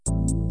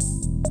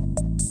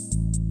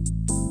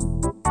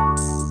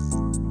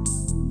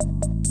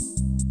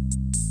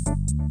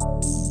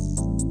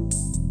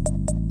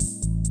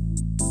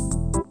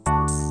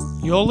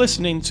You're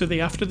listening to the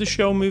After the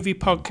Show movie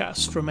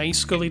podcast from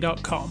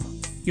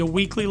ascully.com. Your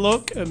weekly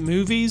look at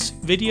movies,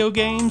 video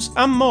games,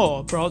 and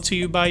more, brought to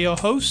you by your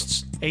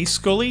hosts, A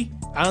Scully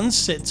and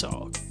Sid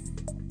Talk.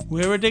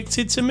 We're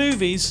addicted to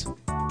movies.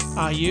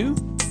 Are you?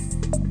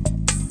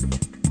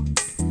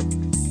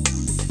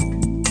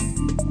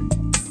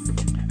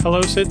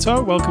 Hello, Sid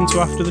Talk. Welcome to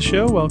After the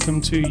Show.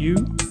 Welcome to you.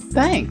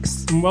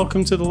 Thanks. And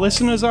welcome to the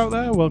listeners out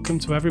there. Welcome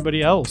to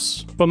everybody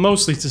else. But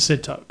mostly to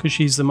Sid Talk, because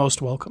she's the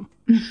most welcome.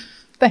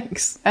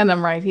 Thanks. And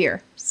I'm right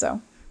here. So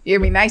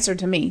you'll be nicer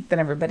to me than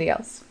everybody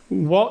else.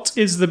 What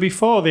is the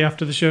before the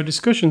After the Show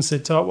discussion,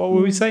 Sid Talk? What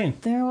were we saying?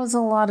 There was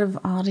a lot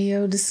of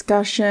audio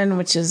discussion,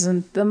 which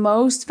isn't the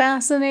most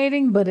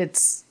fascinating, but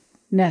it's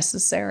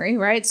necessary,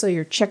 right? So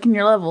you're checking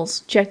your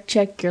levels.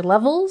 Check your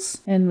levels.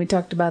 And we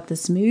talked about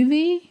this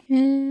movie,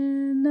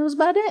 and that was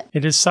about it.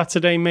 It is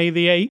Saturday, May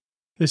the 8th.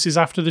 This is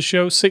After the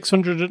Show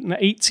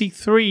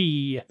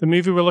 683. The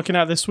movie we're looking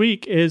at this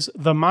week is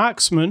The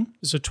Marksman.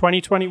 It's a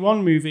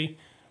 2021 movie.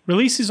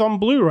 Releases on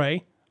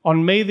Blu-ray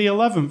on May the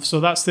 11th,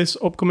 so that's this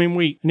upcoming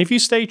week. And if you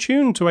stay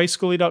tuned to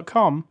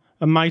ascully.com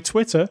and my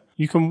Twitter,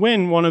 you can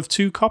win one of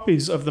 2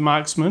 copies of The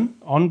Marksman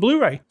on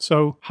Blu-ray.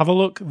 So have a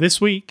look this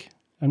week,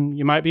 and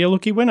you might be a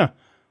lucky winner.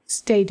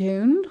 Stay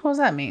tuned? What does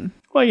that mean?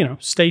 Well, you know,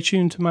 stay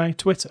tuned to my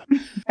Twitter.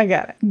 I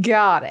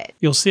got it.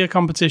 You'll see a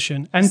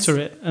competition, enter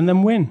it, and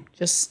then win.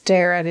 Just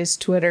stare at his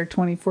Twitter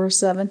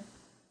 24/7.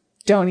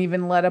 Don't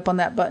even let up on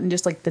that button,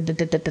 just like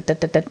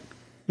the.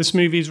 This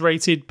movie is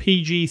rated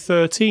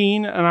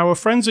PG-13, and our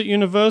friends at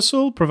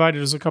Universal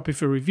provided us a copy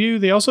for review.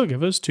 They also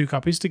give us 2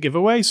 copies to give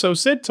away. So,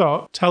 Sid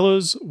Talk, tell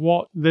us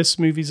what this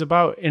movie's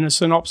about in a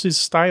synopsis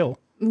style.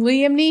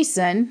 Liam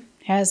Neeson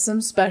has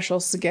some special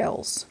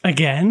skills.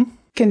 Again?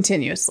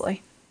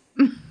 Continuously.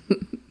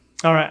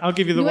 All right, I'll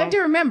give you the You one. have to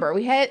remember,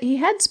 he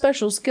had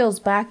special skills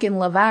back in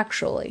Love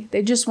Actually.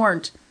 They just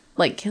weren't,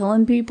 like,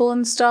 killing people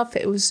and stuff.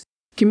 It was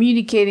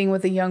communicating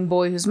with a young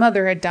boy whose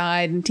mother had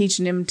died and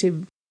teaching him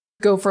to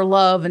go for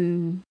love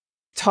and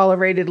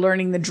tolerated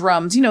learning the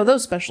drums. You know,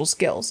 those special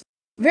skills.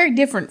 Very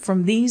different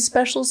from these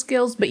special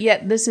skills, but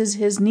yet this is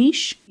his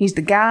niche. He's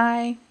the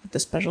guy with the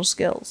special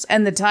skills.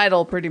 And the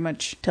title pretty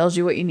much tells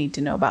you what you need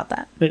to know about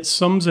that. It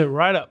sums it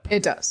right up.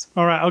 It does.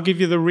 All right, I'll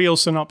give you the real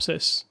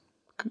synopsis,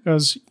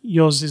 because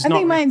yours is not. I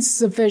think mine's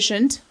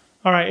sufficient.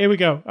 All right, here we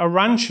go. A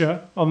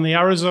rancher on the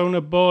Arizona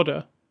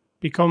border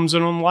becomes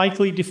an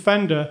unlikely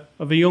defender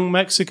of a young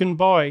Mexican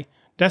boy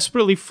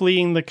desperately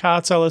fleeing the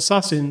cartel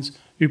assassins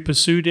who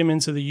pursued him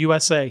into the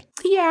USA.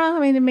 Yeah, I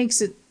mean, it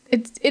makes it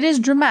is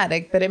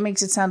dramatic, but it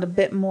makes it sound a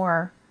bit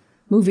more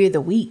movie of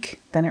the week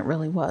than it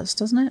really was,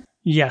 doesn't it?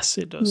 Yes,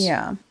 it does.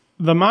 Yeah.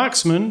 The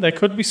Marksman, there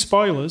could be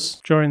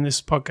spoilers during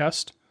this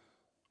podcast.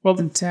 Well,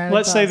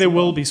 let's say there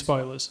will be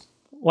spoilers.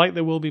 Like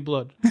there will be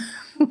blood.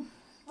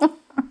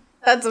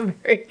 That's a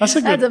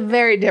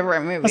very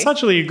different movie. That's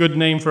actually a good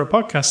name for a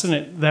podcast, isn't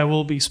it? There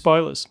will be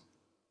spoilers.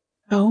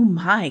 Oh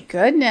my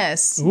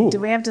goodness. Ooh.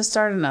 Do we have to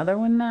start another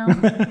one now?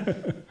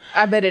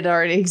 I bet it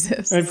already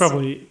exists. It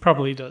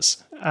probably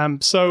does.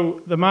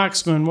 So, The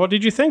Marksman, what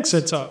did you think,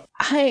 Sid Talk?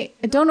 I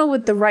don't know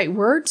what the right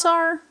words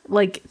are.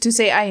 Like, to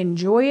say I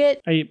enjoy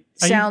it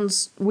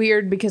sounds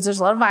weird because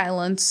there's a lot of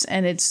violence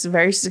and it's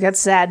got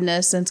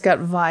sadness and it's got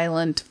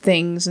violent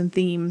things and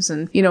themes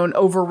and, you know, an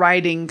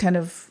overriding kind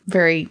of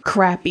very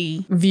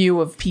crappy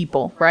view of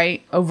people,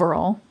 right?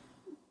 Overall.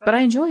 But I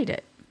enjoyed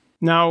it.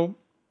 Now,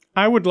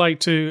 I would like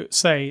to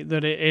say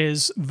that it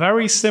is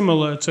very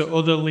similar to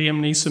other Liam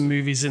Neeson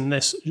movies in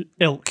this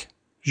ilk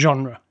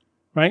genre,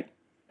 right?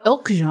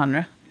 Ilk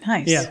genre.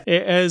 Nice. Yeah,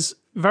 it is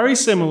very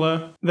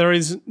similar. There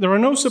are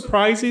no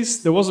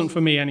surprises. There wasn't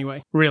for me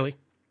anyway, really.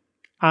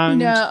 And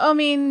no, I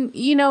mean,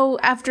 you know,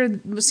 after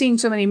seeing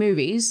so many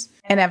movies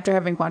and after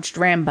having watched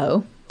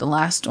Rambo, the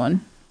last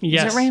one.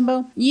 Yes. Is it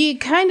Rambo? You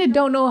kind of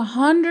don't know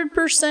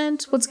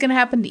 100% what's going to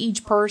happen to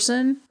each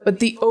person, but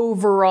the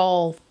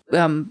overall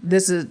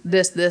this is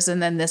this,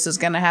 and then this is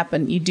going to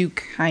happen. You do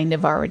kind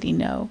of already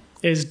know.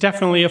 It's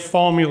definitely a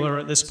formula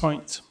at this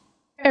point.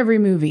 Every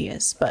movie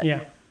is, but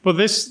yeah. But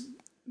this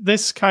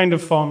kind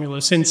of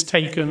formula, since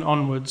Taken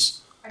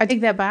onwards, I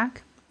take that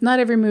back. Not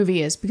every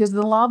movie is, because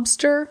The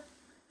Lobster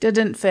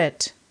didn't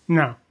fit.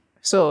 No.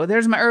 So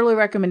there's my early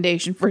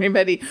recommendation for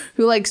anybody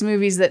who likes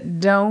movies that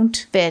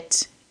don't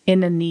fit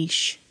in a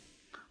niche.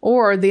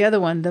 Or the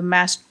other one, the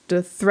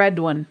Thread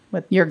one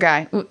with your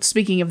guy.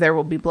 Speaking of There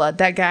Will Be Blood,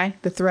 that guy,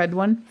 the Thread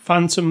one.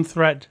 Phantom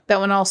Thread. That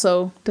one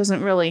also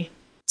doesn't really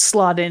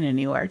slot in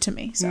anywhere to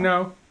me. So.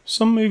 No,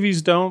 some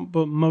movies don't,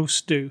 but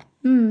most do.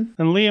 And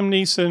Liam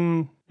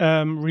Neeson,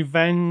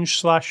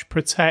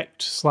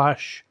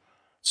 revenge/protect/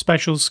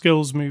 special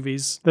skills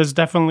movies, there's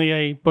definitely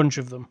a bunch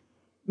of them.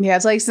 Yeah,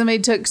 it's like somebody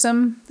took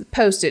some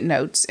Post-it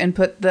notes and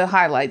put the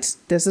highlights.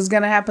 This is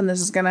going to happen,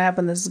 this is going to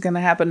happen, this is going to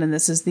happen, and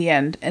this is the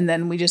end. And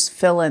then we just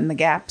fill in the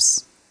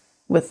gaps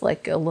with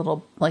like a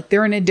little, like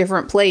they're in a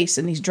different place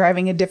and he's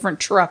driving a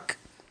different truck.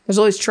 There's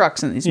always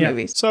trucks in these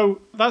movies.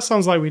 So that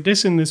sounds like we're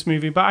dissing this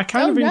movie, but I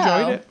kind of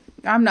enjoyed it.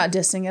 I'm not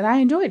dissing it. I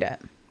enjoyed it.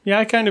 Yeah,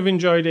 I kind of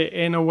enjoyed it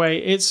in a way.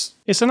 It's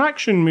an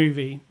action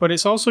movie, but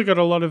it's also got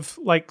a lot of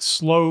like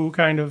slow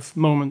kind of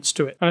moments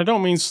to it. And I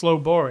don't mean slow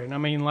boring. I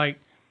mean like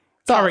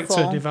Thoughtful.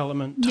 character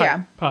development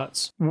type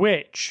parts,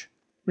 which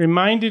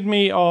reminded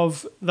me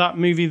of that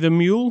movie The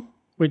Mule,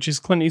 which is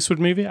Clint Eastwood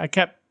movie. I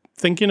kept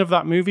thinking of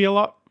that movie a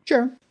lot.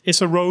 Sure.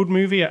 It's a road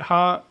movie at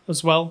heart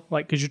as well,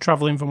 like because you're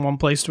traveling from one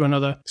place to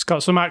another. It's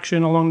got some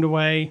action along the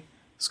way.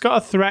 It's got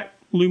a threat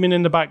looming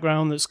in the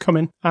background that's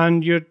coming,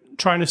 and you're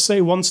trying to stay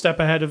one step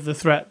ahead of the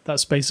threat.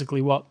 That's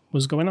basically what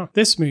was going on.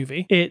 This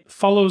movie, it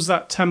follows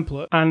that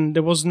template, and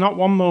there was not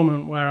one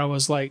moment where I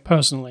was like,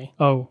 personally,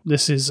 oh,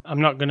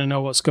 I'm not going to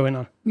know what's going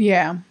on.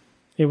 Yeah.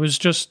 It was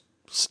just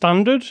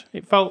standard.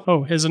 It felt,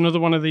 oh, here's another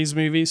one of these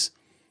movies.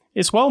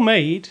 It's well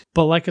made,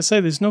 but like I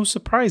say, there's no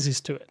surprises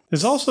to it.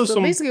 There's also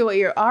So basically what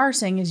you are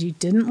saying is you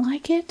didn't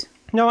like it?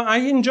 No, I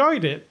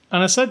enjoyed it.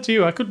 And I said to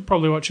you, I could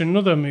probably watch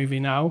another movie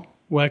now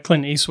where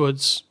Clint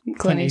Eastwood,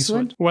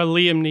 where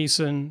Liam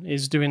Neeson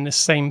is doing the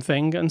same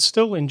thing and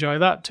still enjoy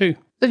that too.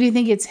 So do you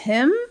think it's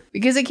him?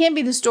 Because it can't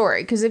be the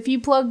story. Because if you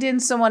plugged in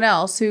someone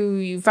else who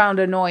you found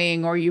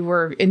annoying or you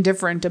were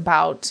indifferent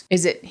about,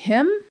 is it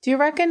him, do you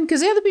reckon?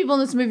 Because the other people in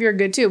this movie are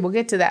good too. We'll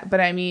get to that. But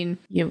I mean,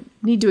 you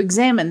need to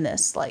examine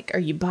this. Like, are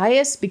you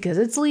biased because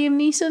it's Liam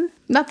Neeson?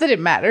 Not that it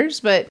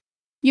matters, but,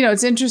 you know,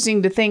 it's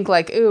interesting to think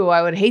like, ooh,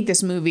 I would hate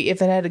this movie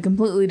if it had a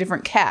completely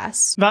different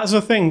cast. That's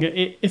the thing.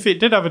 If it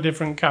did have a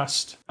different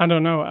cast, I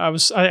don't know.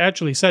 I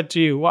actually said to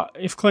you, what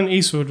if Clint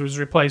Eastwood was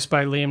replaced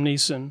by Liam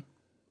Neeson?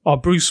 Or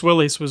Bruce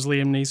Willis was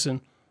Liam Neeson,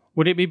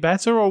 would it be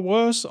better or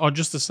worse or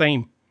just the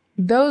same?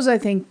 Those, I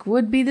think,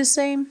 would be the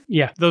same.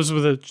 Yeah,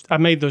 I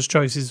made those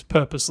choices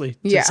purposely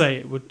to say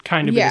it would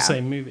kind of be the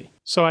same movie.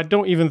 So I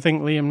don't even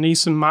think Liam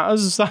Neeson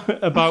matters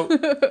about.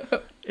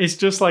 It's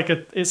just like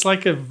it's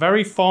like a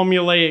very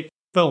formulaic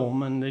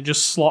film, and they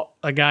just slot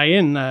a guy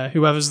in there,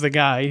 whoever's the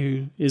guy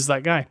who is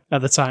that guy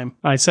at the time.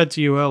 I said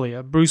to you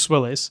earlier, Bruce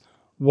Willis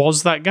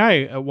was that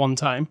guy at one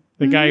time,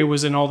 the guy who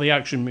was in all the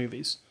action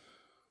movies.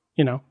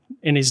 You know,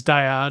 in his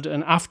Die Hard,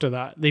 and after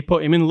that, they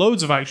put him in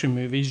loads of action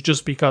movies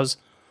just because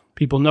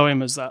people know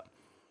him as that.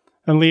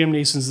 And Liam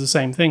Neeson's the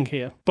same thing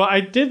here. But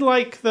I did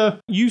like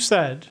you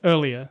said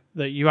earlier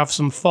that you have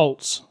some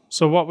faults.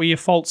 So what were your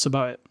faults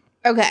about it?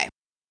 Okay.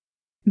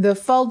 The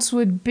faults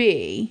would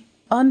be,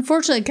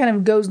 unfortunately, it kind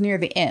of goes near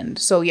the end.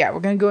 So yeah, we're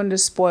going to go into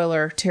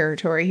spoiler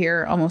territory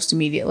here almost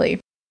immediately.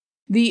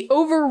 The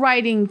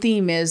overriding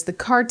theme is the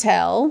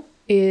cartel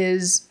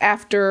is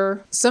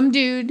after some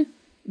dude.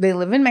 They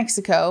live in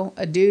Mexico,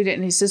 a dude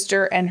and his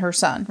sister and her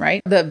son,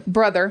 right? The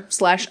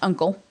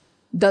brother/uncle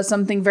does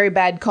something very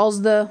bad,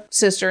 calls the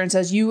sister and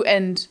says, you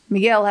and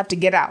Miguel have to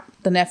get out,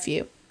 the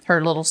nephew,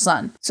 her little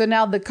son. So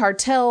now the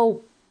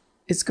cartel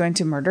is going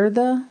to murder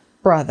the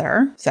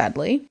brother,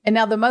 sadly. And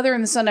now the mother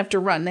and the son have to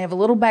run. They have a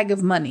little bag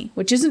of money,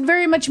 which isn't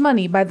very much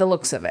money by the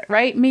looks of it,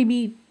 right?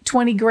 Maybe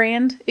 20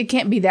 grand. It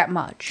can't be that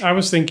much. I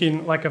was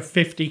thinking like a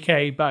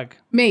 50K bag.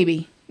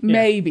 Maybe,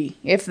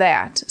 if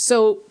that.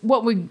 So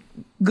what we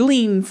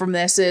glean from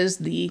this is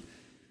the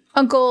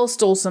uncle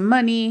stole some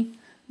money.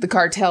 The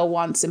cartel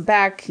wants him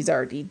back. He's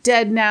already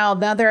dead now.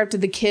 Now they're after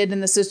the kid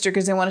and the sister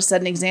because they want to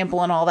set an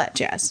example and all that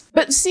jazz.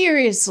 But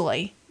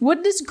seriously,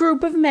 would this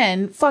group of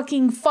men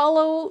fucking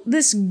follow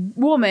this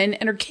woman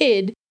and her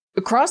kid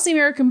across the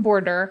American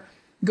border,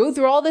 go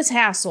through all this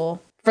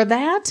hassle for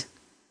that?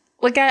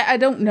 Like, I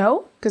don't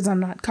know, because I'm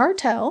not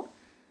cartel.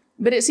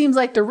 But it seems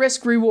like the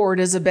risk reward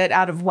is a bit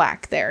out of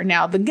whack there.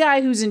 Now, the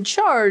guy who's in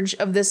charge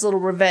of this little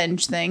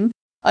revenge thing,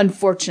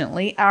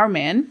 unfortunately, our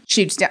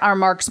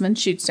marksman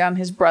shoots down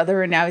his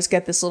brother, and now he's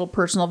got this little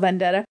personal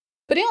vendetta.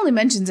 But he only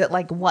mentions it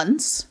like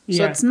once,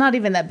 so it's not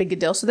even that big a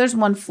deal. So there's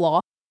one flaw.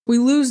 We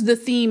lose the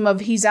theme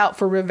of he's out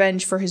for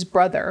revenge for his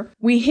brother.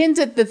 We hint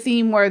at the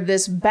theme where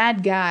this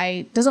bad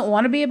guy doesn't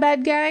want to be a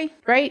bad guy,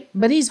 right?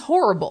 But he's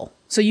horrible.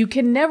 So you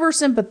can never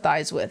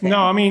sympathize with him. No,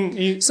 I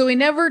mean... So we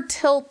never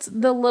tilt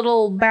the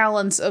little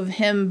balance of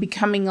him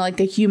becoming like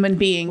a human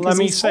being, because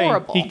he's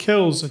horrible. He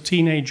kills a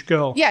teenage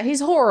girl. Yeah,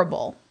 he's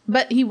horrible.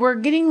 But we're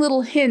getting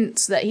little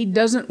hints that he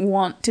doesn't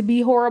want to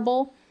be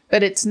horrible,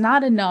 but it's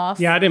not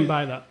enough. Yeah, I didn't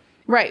buy that.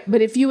 Right,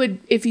 but if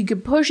you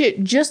could push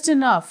it just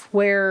enough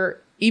where,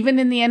 even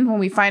in the end when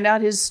we find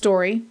out his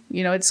story,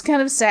 you know, it's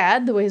kind of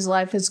sad the way his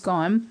life has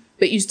gone,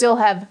 but you still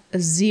have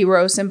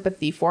zero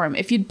sympathy for him.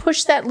 If you'd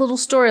push that little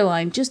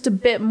storyline just a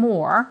bit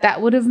more,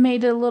 that would have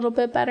made it a little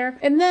bit better.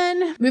 And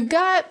then we've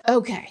got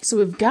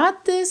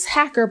this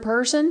hacker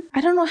person.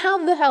 I don't know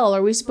how the hell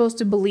are we supposed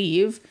to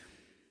believe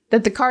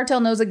that the cartel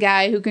knows a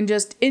guy who can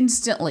just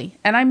instantly,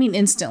 and I mean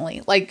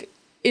instantly, like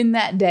in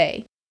that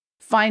day,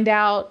 find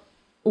out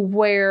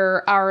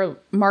where our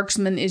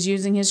marksman is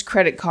using his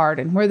credit card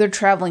and where they're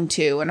traveling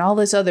to and all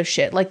this other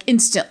shit, like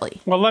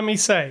instantly. Well, let me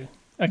say.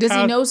 Does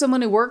he know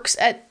someone who works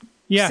at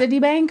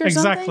Citibank or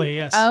something? Exactly,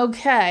 yes.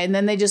 Okay, and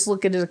then they just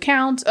look at his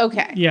account.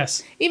 Okay.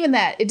 Yes. Even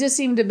that, it just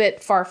seemed a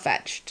bit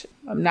far-fetched.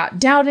 I'm not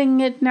doubting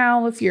it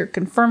now if you're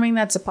confirming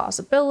that's a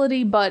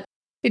possibility, but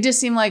it just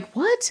seemed like,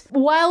 what?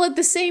 While at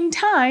the same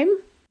time,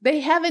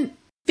 they haven't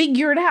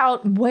figured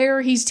out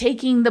where he's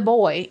taking the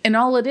boy. And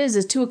all it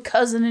is to a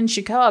cousin in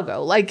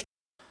Chicago. Like,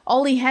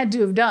 all he had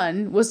to have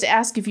done was to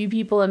ask a few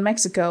people in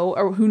Mexico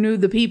or who knew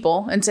the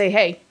people and say,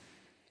 hey,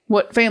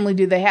 what family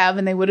do they have?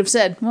 And they would have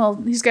said, well,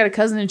 he's got a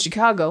cousin in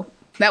Chicago.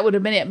 That would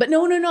have been it. But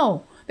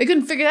no. They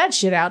couldn't figure that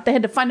shit out. They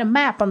had to find a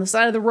map on the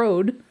side of the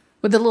road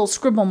with a little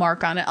scribble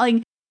mark on it.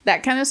 Like,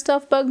 that kind of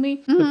stuff bugged me.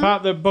 Mm-hmm. The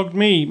part that bugged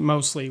me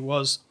mostly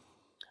was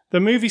the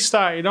movie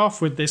started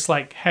off with this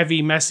like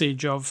heavy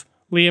message of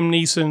Liam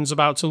Neeson's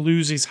about to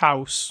lose his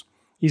house.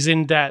 He's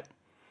in debt.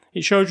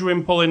 It showed you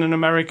him pulling an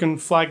American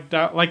flag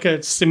down, like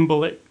a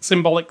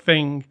symbolic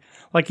thing.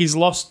 Like he's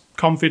lost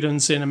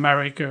confidence in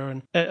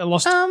America and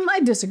lost. I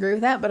disagree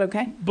with that, but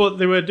okay. But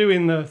they were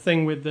doing the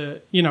thing with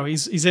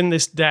he's in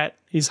this debt.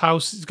 His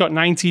house, he's got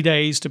 90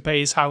 days to pay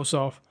his house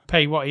off,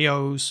 pay what he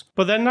owes.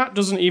 But then that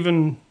doesn't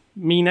even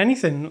mean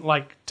anything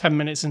like 10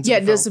 minutes into the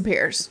film. Yeah, it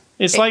disappears.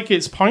 It's like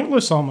it's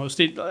pointless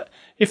almost.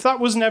 If that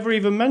was never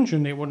even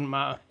mentioned, it wouldn't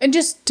matter. And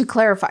just to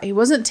clarify, he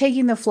wasn't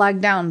taking the flag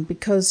down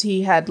because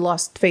he had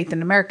lost faith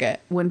in America.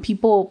 When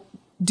people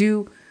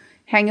do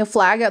hang a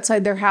flag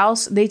outside their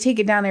house, they take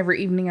it down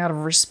every evening out of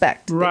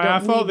respect. Right, I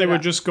thought they were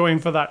just going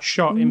for that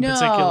shot in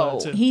particular.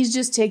 No, he's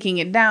just taking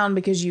it down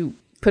because you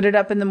put it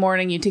up in the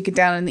morning, you take it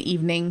down in the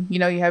evening. You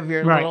know, you have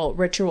your little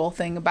ritual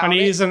thing about it. And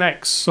he is an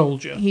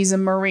ex-soldier. He's a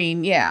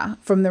Marine,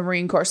 from the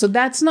Marine Corps. So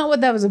that's not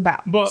what that was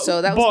about. But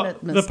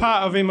the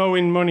part of him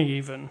owing money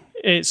even,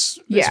 it's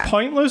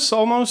pointless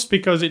almost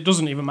because it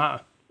doesn't even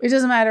matter. It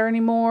doesn't matter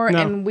anymore,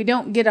 and we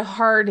don't get a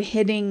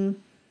hard-hitting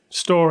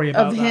story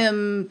about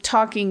him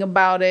talking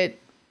about it.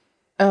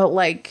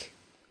 Like,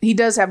 he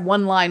does have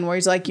one line where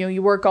he's like,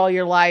 you work all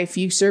your life,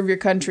 you serve your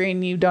country,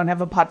 and you don't have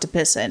a pot to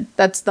piss in.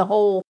 That's the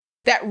whole...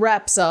 That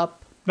wraps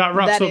up that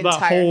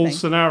whole thing.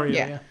 scenario.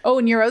 Yeah. Oh,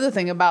 and your other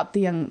thing about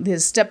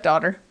his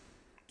stepdaughter.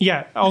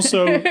 Yeah.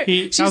 Also,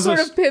 she's sort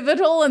of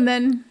pivotal, and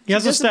then he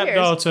has a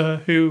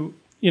stepdaughter who,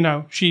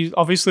 she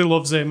obviously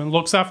loves him and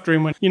looks after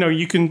him.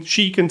 When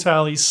she can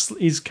tell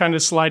he's kind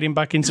of sliding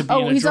back into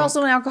being. Oh, he's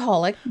also an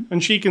alcoholic,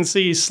 and she can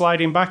see he's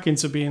sliding back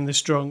into being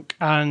this drunk.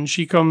 And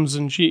she comes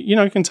and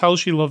you can tell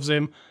she loves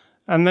him.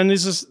 And then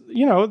there's this,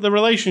 the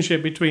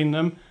relationship between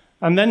them,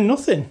 and then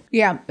nothing.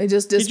 Yeah, it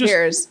just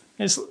disappears.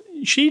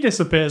 She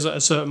disappears at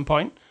a certain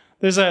point.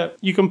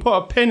 You can put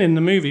a pin in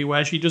the movie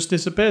where she just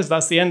disappears.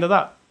 That's the end of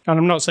that. And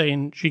I'm not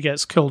saying she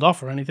gets killed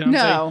off or anything. I'm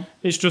saying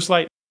it's just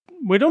like,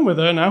 we're done with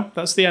her now.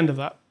 That's the end of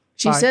that.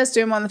 She says to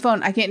him on the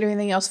phone, I can't do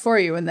anything else for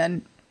you. And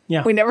then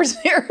we never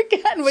see her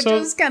again, which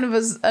is kind of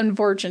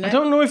unfortunate. I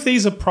don't know if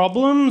these are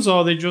problems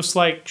or they're just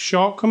like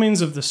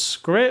shortcomings of the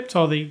script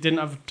or they didn't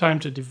have time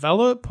to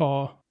develop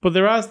but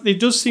there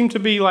does seem to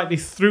be like they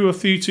threw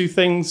too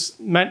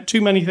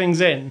many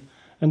things in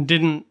and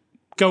didn't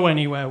go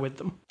anywhere with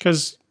them.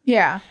 Because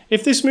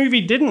if this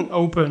movie didn't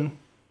open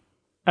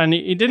and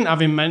it didn't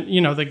have him,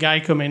 the guy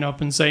coming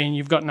up and saying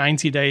you've got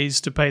 90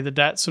 days to pay the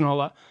debts and all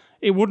that,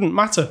 it wouldn't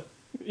matter.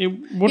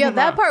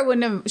 That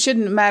part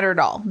shouldn't matter at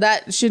all.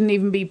 That shouldn't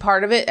even be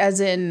part of it, as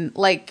in,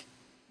 like,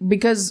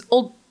 because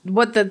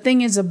what the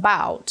thing is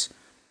about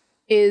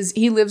is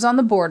he lives on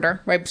the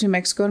border right between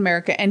Mexico and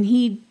America, and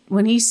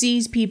when he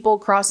sees people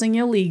crossing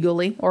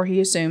illegally, or he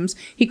assumes,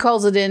 he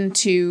calls it in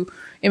to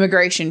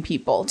immigration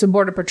people, to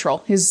Border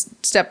Patrol. His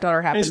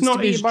stepdaughter happens to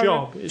be his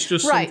job. It's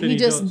just something he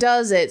just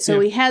does it.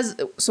 So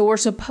so we're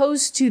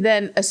supposed to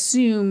then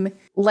assume,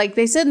 like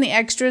they said in the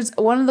extras,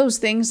 one of those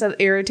things that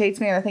irritates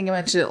me, and I think I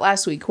mentioned it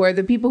last week, where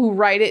the people who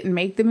write it and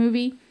make the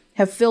movie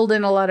have filled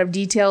in a lot of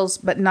details,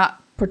 but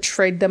not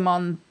portrayed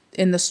them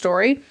in the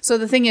story. So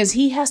the thing is,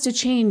 he has to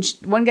change.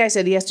 One guy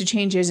said he has to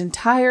change his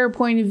entire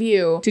point of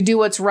view to do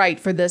what's right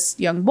for this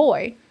young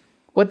boy.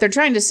 What they're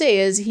trying to say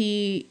is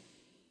he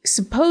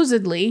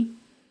supposedly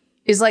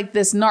is like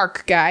this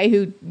narc guy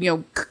who,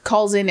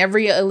 calls in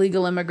every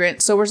illegal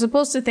immigrant. So we're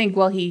supposed to think,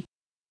 well,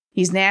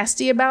 he's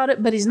nasty about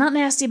it, but he's not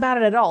nasty about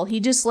it at all. He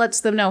just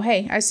lets them know,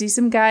 hey, I see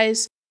some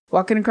guys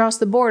walking across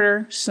the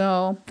border,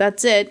 so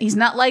that's it. He's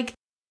not like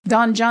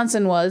Don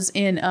Johnson was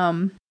in,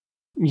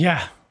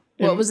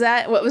 What was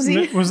that? What was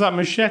he? Was that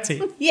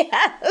Machete?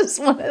 Yeah, it was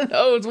one of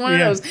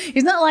those.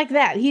 He's not like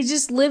that. He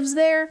just lives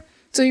there.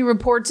 So he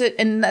reports it,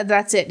 and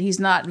that's it. He's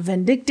not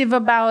vindictive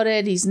about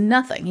it. He's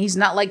nothing. He's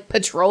not like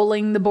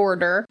patrolling the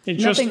border.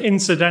 It's just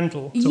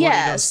incidental to what he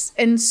does.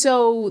 And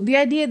so the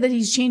idea that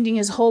he's changing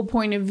his whole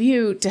point of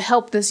view to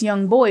help this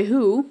young boy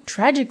who,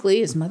 tragically,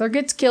 his mother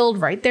gets killed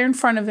right there in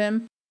front of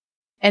him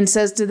and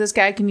says to this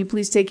guy, can you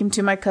please take him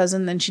to my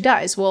cousin? Then she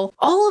dies. Well,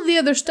 all of the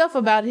other stuff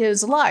about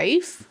his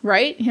life,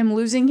 right? Him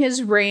losing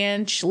his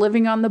ranch,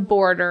 living on the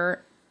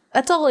border,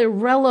 that's all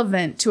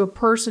irrelevant to a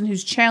person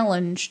who's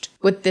challenged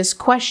with this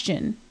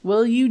question.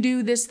 Will you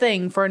do this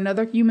thing for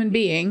another human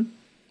being,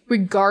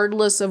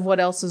 regardless of what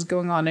else is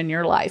going on in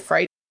your life,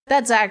 right?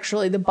 That's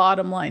actually the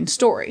bottom line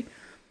story.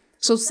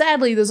 So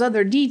sadly, those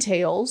other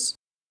details,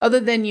 other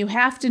than you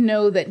have to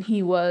know that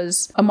he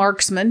was a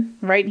marksman,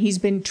 right? He's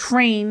been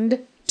trained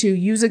to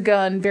use a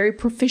gun very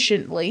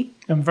proficiently.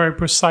 And very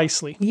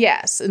precisely.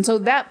 Yes. And so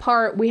that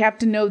part, we have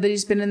to know that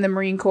he's been in the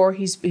Marine Corps.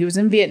 He was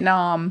in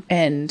Vietnam,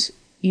 and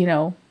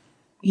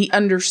he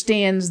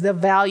understands the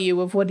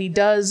value of what he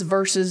does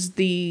versus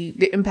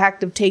the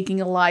impact of taking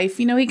a life.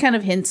 He kind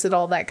of hints at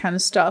all that kind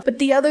of stuff. But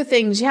the other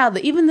things,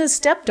 even the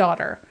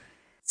stepdaughter.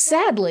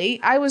 Sadly,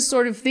 I was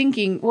sort of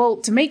thinking, well,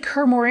 to make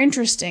her more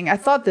interesting, I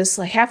thought this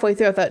like halfway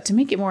through, I thought to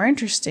make it more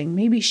interesting,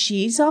 maybe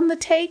she's on the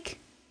take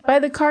by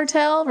the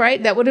cartel,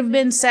 right? That would have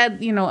been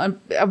sad,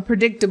 a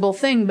predictable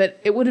thing, but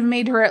it would have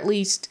made her at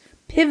least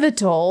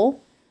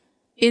pivotal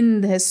in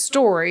this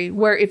story,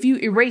 where if you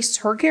erased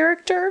her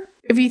character,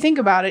 if you think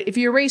about it, if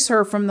you erase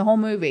her from the whole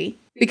movie,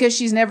 because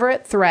she's never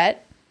at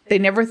threat, they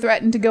never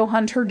threatened to go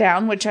hunt her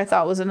down, which I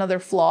thought was another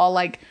flaw.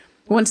 Like,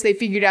 once they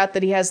figured out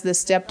that he has this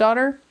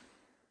stepdaughter,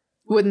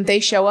 wouldn't they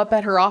show up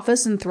at her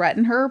office and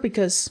threaten her?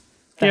 Because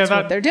that's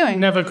what they're doing.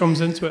 Never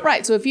comes into it.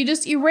 Right. So if you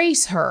just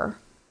erase her,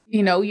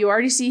 you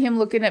already see him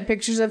looking at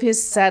pictures of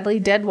his sadly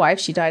dead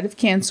wife. She died of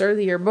cancer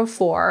the year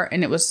before,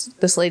 and it was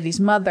this lady's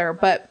mother.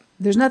 But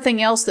there's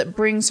nothing else that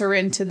brings her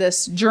into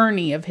this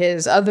journey of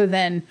his other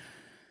than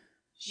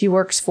she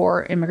works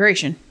for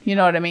immigration. You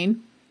know what I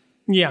mean?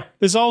 Yeah.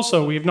 There's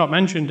also, we've not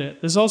mentioned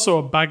it, there's also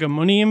a bag of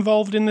money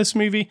involved in this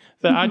movie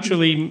that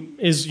actually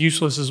is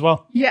useless as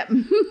well. Yeah,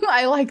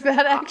 I like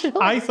that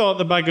actually. I thought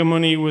the bag of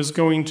money was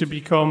going to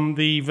become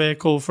the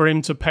vehicle for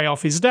him to pay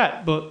off his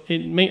debt, but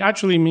it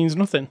actually means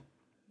nothing.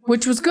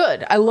 Which was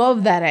good. I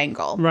love that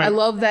angle. Right. I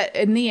love that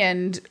in the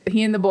end,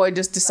 he and the boy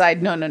just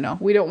decide, no.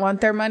 We don't want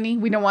their money.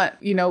 We don't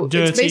want, dirty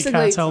it's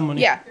basically cartel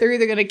money. Yeah, they're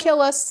either going to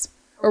kill us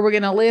or we're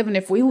going to live. And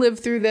if we live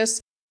through this,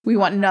 we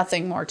want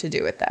nothing more to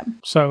do with them.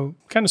 So,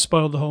 kind of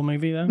spoiled the whole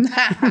movie then.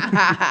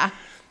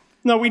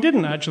 No, we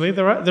didn't actually.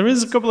 There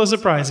is a couple of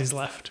surprises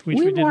left, which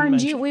we didn't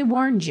mention. We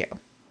warned you.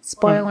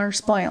 Spoiler.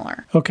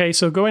 Okay,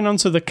 so going on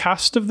to the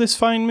cast of this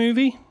fine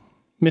movie,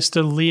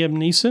 Mr. Liam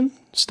Neeson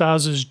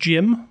stars as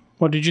Jim.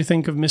 What did you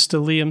think of Mr.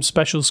 Liam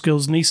Special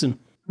Skills Neeson?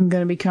 I'm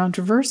going to be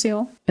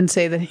controversial and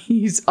say that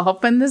he's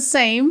often the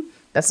same.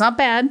 That's not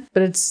bad,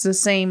 but it's the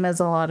same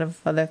as a lot of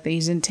other things.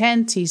 He's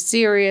intense, he's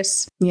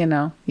serious,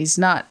 he's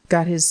not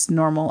got his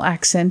normal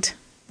accent,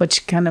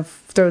 which kind of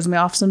throws me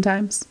off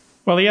sometimes.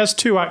 Well, he has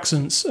two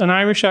accents, an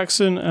Irish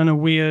accent and a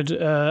weird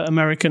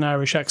American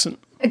Irish accent.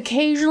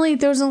 Occasionally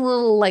there's a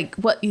little, like,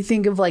 what you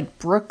think of like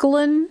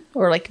Brooklyn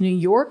or like New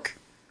York.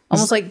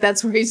 Almost like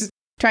that's where he's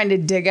trying to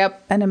dig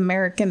up an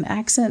American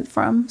accent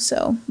from.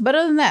 So, but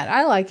other than that,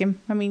 I like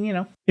him. I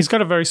mean, He's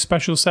got a very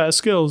special set of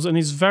skills, and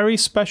his very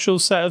special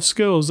set of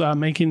skills are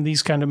making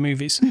these kind of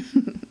movies.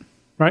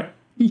 Right?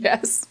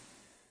 Yes.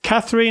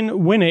 Catherine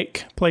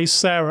Winnick plays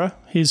Sarah,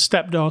 his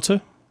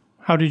stepdaughter.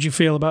 How did you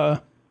feel about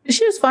her?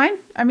 She was fine.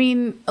 I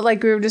mean,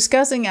 like we were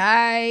discussing,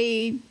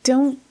 I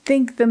don't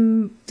think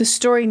the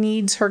story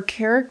needs her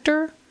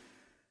character.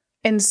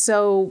 And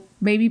so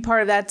maybe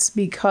part of that's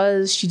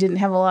because she didn't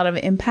have a lot of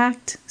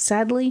impact,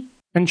 sadly.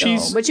 And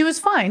but she was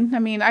fine. I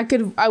mean,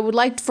 I would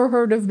like for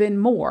her to have been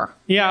more.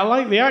 Yeah, I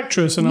like the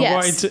actress, and yes. I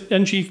wanted to,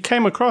 and she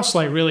came across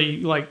like really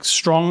like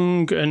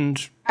strong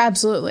and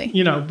absolutely.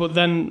 But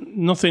then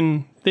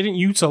nothing. They didn't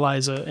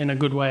utilize her in a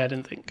good way. I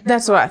didn't think.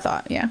 That's what I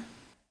thought. Yeah.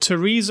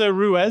 Teresa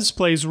Ruiz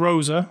plays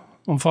Rosa.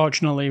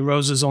 Unfortunately,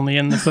 Rosa's only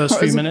in the first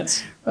few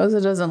minutes.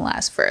 Rosa doesn't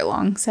last very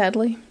long,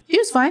 sadly. She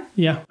was fine.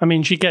 Yeah, I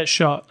mean, she gets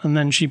shot, and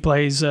then she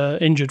plays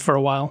injured for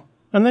a while,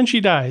 and then she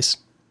dies.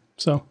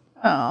 So.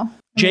 Oh.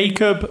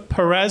 Jacob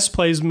Perez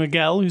plays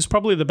Miguel, who's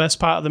probably the best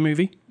part of the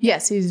movie.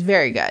 Yes, he's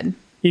very good.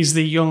 He's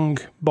the young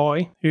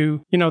boy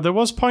who, there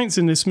was points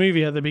in this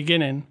movie at the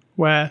beginning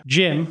where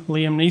Jim,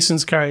 Liam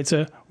Neeson's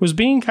character, was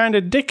being kind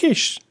of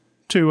dickish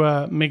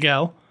to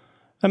Miguel.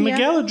 And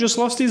Miguel had just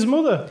lost his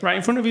mother right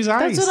in front of his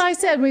eyes. That's what I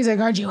said. He's like,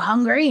 aren't you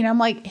hungry? And I'm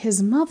like,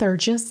 his mother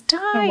just died.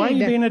 And why are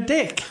you being a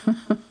dick?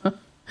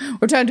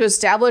 We're trying to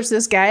establish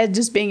this guy as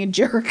just being a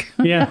jerk.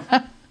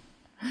 Yeah.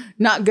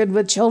 Not good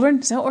with children.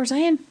 Is that what we're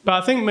saying? But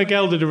I think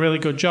Miguel did a really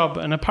good job.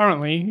 And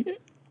apparently,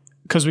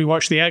 because we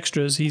watched the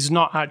extras, he's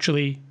not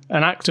actually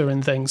an actor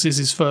in things. This is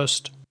his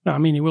first. I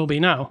mean, he will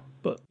be now.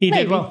 But he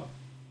did well.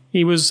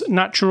 He was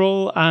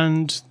natural,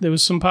 and there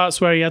was some parts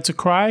where he had to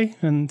cry,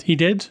 and he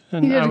did.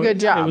 And he did a good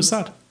job. It was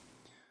sad.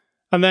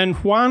 And then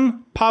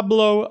Juan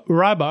Pablo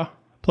Raba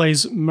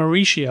plays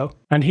Mauricio,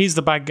 and he's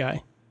the bad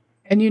guy.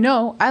 And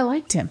I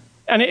liked him.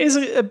 And it is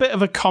a bit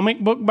of a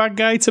comic book bad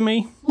guy to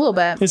me. A little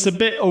bit. It's a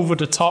bit over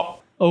the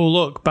top. Oh,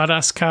 look,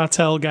 badass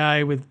cartel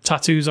guy with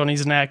tattoos on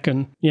his neck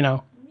and,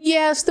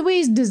 Yes, the way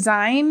he's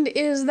designed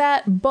is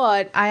that,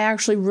 but I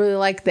actually really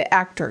like the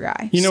actor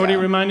guy. You know what he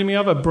reminded me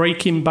of? A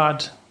Breaking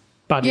Bad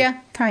baddie. Yeah,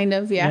 kind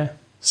of, yeah.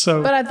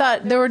 So, but I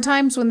thought there were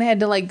times when they had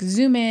to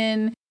zoom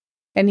in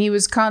and he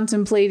was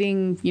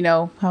contemplating,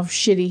 how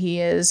shitty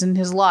he is in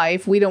his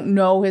life. We don't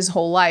know his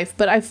whole life,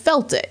 but I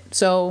felt it.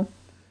 So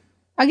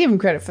I'll give him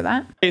credit for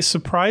that. It's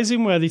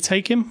surprising where they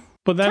take him.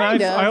 But then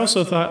I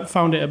also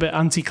found it a bit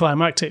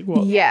anticlimactic.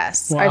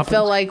 Yes. I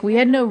felt like we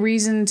had no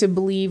reason to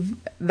believe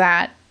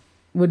that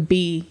would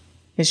be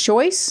his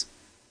choice.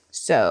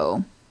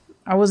 So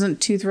I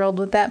wasn't too thrilled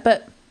with that.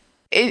 But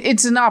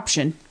it's an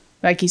option.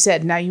 Like you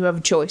said, now you have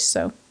a choice.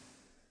 So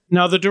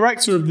Now, the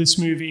director of this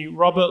movie,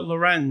 Robert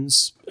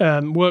Lorenz,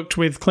 worked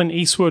with Clint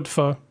Eastwood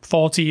for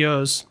 40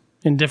 years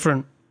in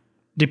different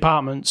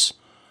departments.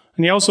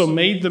 And he also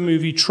made the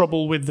movie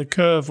Trouble with the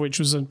Curve, which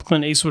was a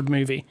Clint Eastwood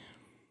movie.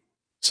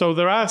 So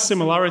there are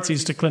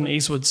similarities to Clint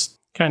Eastwood's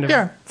kind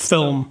of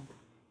film.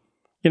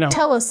 You know,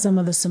 Tell us some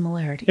of the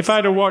similarities. if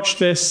I'd have watched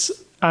this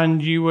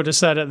and you would have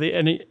said at the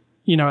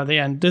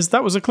end,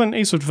 that was a Clint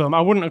Eastwood film,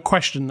 I wouldn't have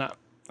questioned that.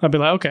 I'd be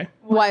like, okay.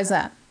 Why is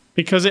that?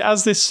 Because it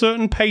has this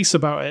certain pace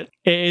about it.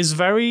 It is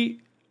very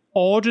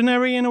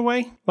ordinary in a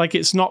way. Like,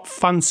 it's not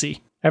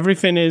fancy.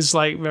 Everything is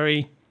like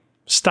very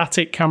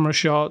static camera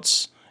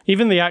shots.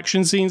 Even the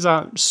action scenes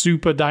aren't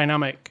super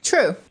dynamic.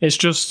 True. It's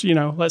just,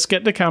 let's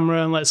get the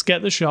camera and let's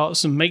get the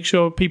shots and make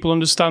sure people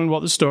understand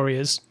what the story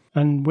is.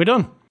 And we're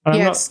done. And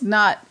It's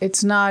not,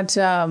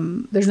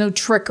 there's no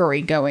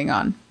trickery going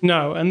on.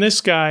 No, and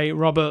this guy,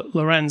 Robert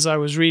Lorenz, I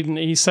was reading,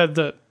 he said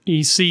that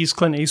he sees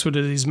Clint Eastwood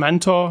as his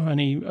mentor, and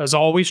he has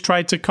always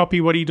tried to copy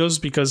what he does,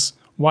 because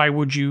why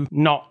would you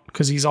not?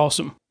 Because he's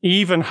awesome. He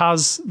even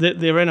has,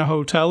 they're in a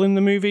hotel in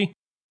the movie,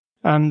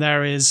 and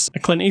there is a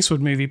Clint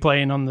Eastwood movie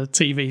playing on the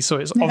TV, so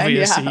it's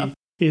obvious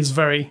he is a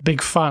very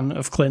big fan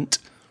of Clint.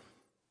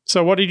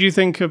 So what did you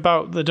think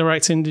about the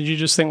directing? Did you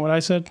just think what I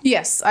said?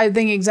 Yes, I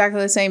think exactly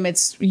the same.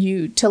 It's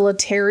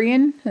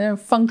utilitarian,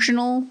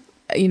 functional,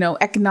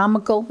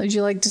 economical, as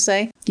you like to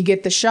say. You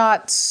get the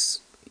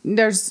shots.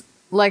 There's,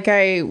 like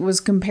I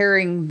was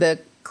comparing the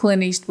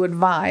Clint Eastwood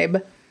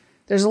vibe,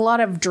 there's a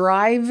lot of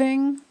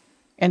driving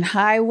and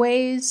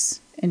highways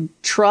and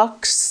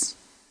trucks.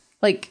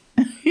 Like,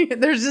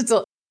 there's just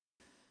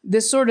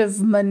this sort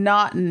of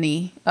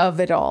monotony of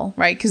it all,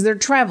 right? Because they're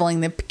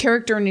traveling. The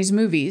character in these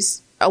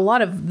movies, a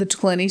lot of the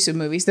Clint Eastwood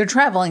movies, they're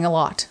traveling a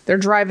lot. They're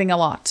driving a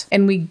lot.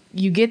 And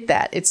you get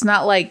that. It's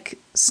not like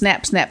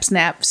snap, snap,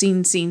 snap,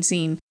 scene, scene,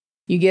 scene.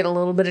 You get a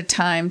little bit of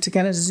time to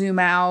kind of zoom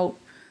out,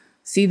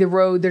 see the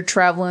road they're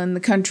traveling, the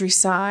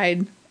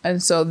countryside.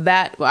 And so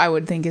that, I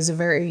would think,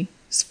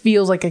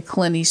 feels like a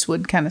Clint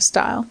Eastwood kind of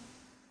style.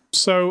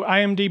 So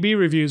IMDb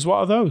reviews, what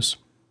are those?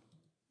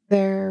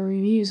 They're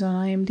reviews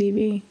on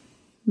IMDb.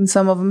 And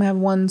some of them have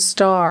 1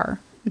 star,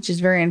 which is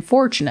very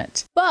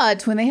unfortunate.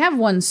 But when they have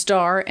 1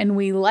 star and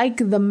we like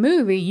the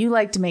movie, you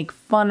like to make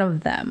fun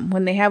of them.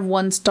 When they have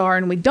 1 star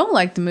and we don't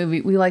like the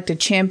movie, we like to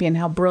champion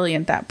how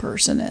brilliant that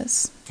person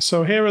is.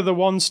 So here are the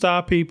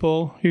 1-star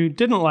people who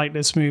didn't like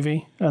this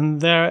movie,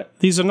 and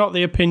these are not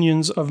the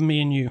opinions of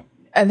me and you.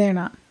 They're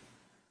not.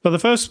 So the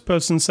first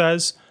person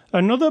says,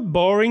 another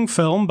boring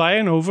film by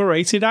an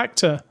overrated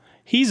actor.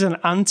 He's an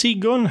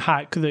anti-gun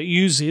hack that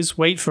uses,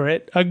 wait for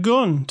it, a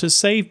gun to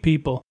save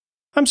people.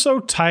 I'm so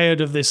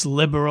tired of this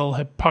liberal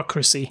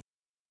hypocrisy.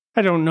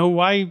 I don't know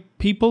why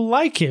people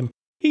like him.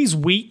 He's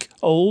weak,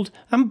 old,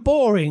 and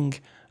boring.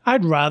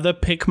 I'd rather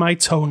pick my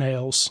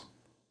toenails.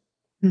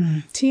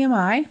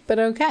 TMI, but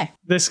okay.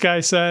 This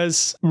guy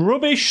says,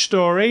 rubbish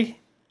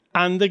story,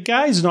 and the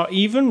guy's not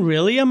even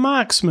really a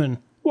marksman.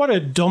 What a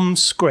dumb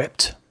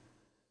script.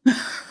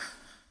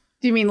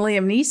 Do you mean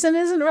Liam Neeson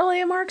isn't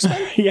really a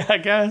marksman? Yeah, I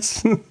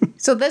guess.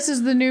 So this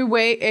is the new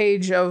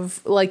age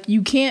of, like,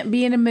 you can't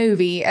be in a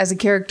movie as a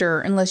character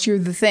unless you're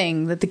the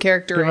thing that the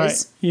character You're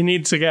is. right. You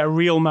need to get a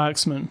real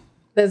marksman.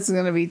 That's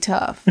going to be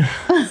tough.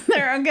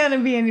 There aren't going to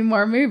be any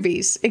more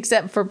movies,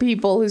 except for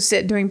people who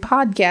sit doing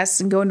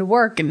podcasts and going to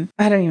work, and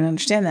I don't even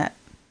understand that.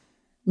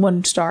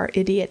 1-star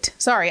idiot.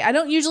 Sorry, I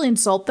don't usually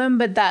insult them,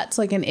 but that's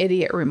like an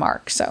idiot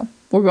remark, so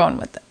we're going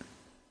with it.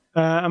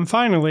 And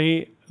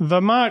finally,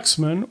 The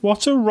Marksman.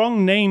 What a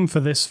wrong name for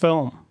this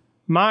film.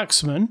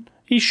 Marksman?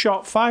 He's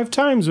shot 5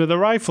 times with a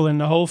rifle in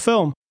the whole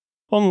film,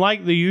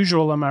 unlike the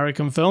usual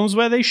American films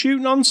where they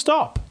shoot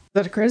non-stop. Is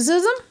that a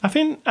criticism?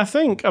 I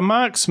think a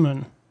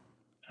marksman,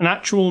 an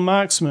actual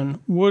marksman,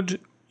 would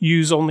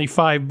use only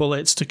 5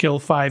 bullets to kill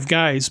 5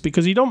 guys,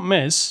 because he don't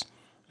miss,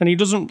 and he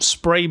doesn't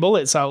spray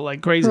bullets out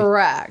like crazy.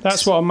 Correct.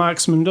 That's what a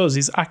marksman does.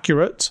 He's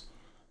accurate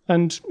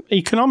and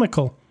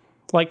economical,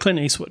 like Clint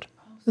Eastwood.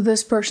 So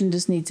this person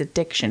just needs a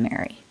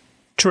dictionary.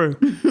 True.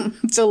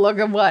 To look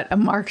at what a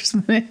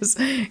marksman is.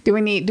 Do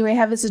we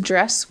have his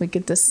address? We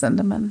could just send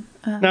him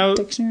a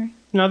dictionary.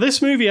 Now,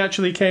 this movie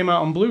actually came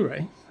out on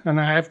Blu-ray, and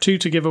I have 2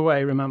 to give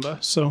away, remember?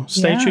 So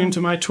stay tuned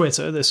to my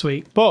Twitter this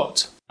week.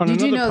 But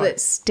did you know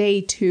that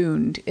stay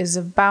tuned is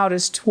about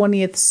as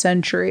 20th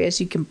century as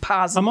you can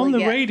possibly I'm on the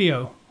get?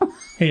 Radio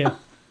here.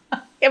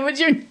 Yeah, but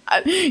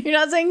you're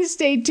not saying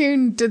stay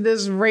tuned to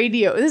this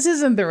radio. This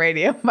isn't the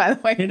radio, by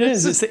the way. It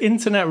is. It's the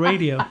internet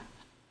radio.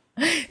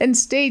 And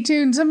stay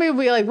tuned. Somebody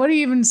will be like, what are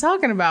you even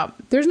talking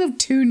about? There's no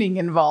tuning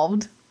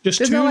involved.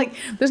 There's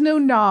no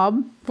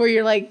knob where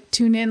you're like,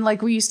 tune in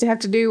like we used to have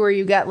to do, where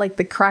you got like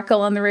the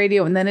crackle on the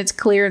radio and then it's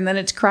clear and then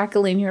it's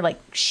crackly and you're like,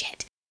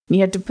 shit. And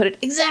you have to put it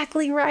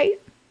exactly right.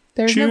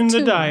 There's Tune no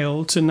the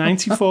dial to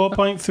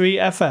 94.3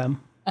 FM.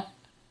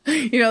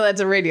 You know that's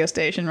a radio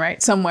station,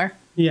 right? Somewhere.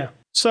 Yeah.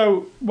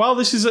 So while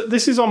this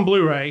is on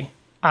Blu-ray,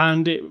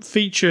 and it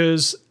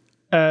features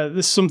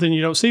this is something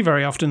you don't see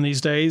very often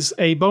these days,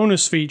 a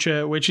bonus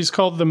feature which is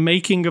called The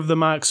Making of the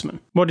Marksman.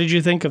 What did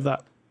you think of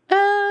that?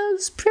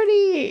 It's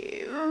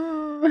pretty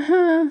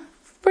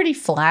pretty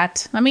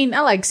flat. I mean,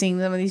 I like seeing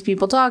some of these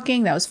people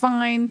talking. That was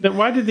fine. But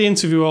why did they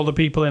interview all the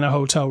people in a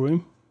hotel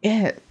room?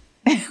 Yeah.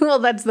 Well,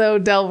 that's the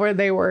hotel where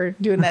they were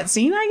doing that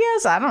scene, I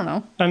guess. I don't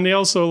know. And they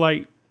also,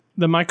 like,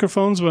 the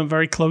microphones weren't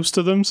very close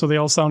to them, so they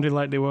all sounded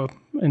like they were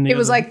in the It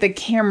was like the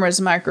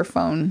camera's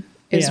microphone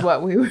is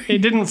what we were. It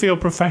didn't feel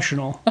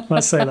professional,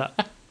 let's say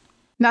that.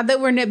 Not that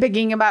we're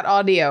nitpicking about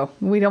audio.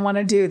 We don't want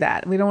to do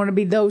that. We don't want to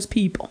be those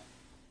people.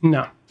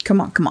 No. Come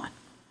on.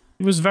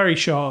 It was very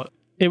short.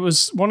 It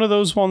was one of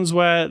those ones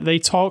where they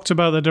talked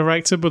about the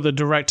director, but the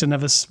director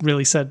never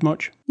really said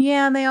much.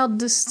 Yeah, they all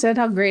just said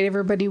how great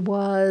everybody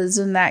was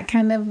and that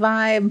kind of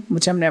vibe,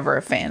 which I'm never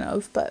a fan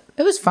of, but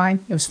it was fine.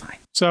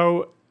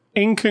 So,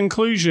 in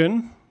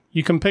conclusion,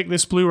 you can pick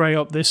this Blu-ray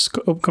up this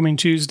upcoming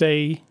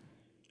Tuesday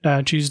the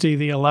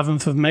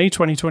 11th of May,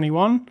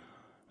 2021.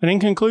 And in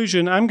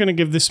conclusion, I'm going to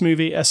give this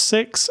movie a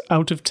 6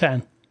 out of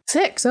 10.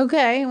 6,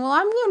 okay. Well,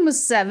 I'm going with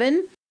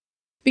 7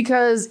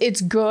 because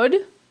it's good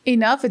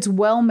enough. It's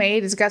well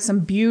made. It's got some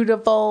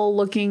beautiful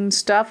looking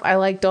stuff. I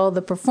liked all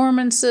the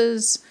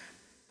performances.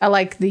 I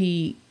like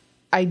the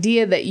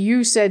idea that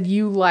you said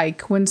you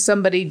like when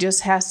somebody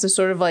just has to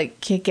sort of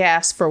like kick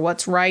ass for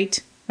what's right.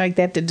 Like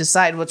they have to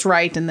decide what's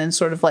right and then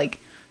sort of like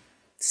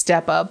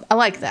step up. I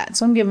like that.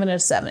 So I'm giving it a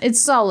 7. It's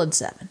solid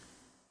 7.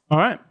 All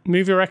right.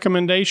 Movie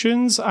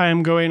recommendations. I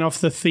am going off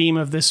the theme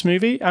of this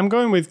movie. I'm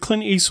going with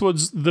Clint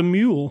Eastwood's The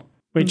Mule,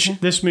 which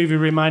this movie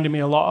reminded me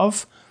a lot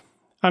of.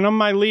 And on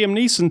my Liam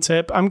Neeson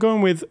tip, I'm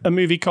going with a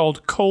movie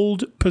called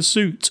Cold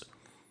Pursuit,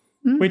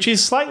 which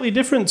is slightly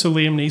different to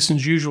Liam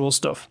Neeson's usual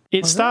stuff.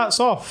 It starts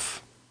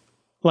off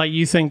like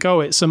you think,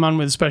 oh, it's a man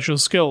with special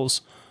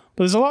skills.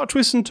 But there's a lot of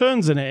twists and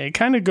turns in it. It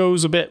kind of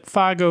goes a bit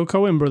Fargo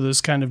Coen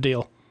Brothers kind of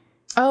deal.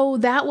 Oh,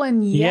 that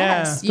one,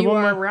 yes. Yeah, you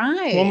are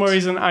right. One where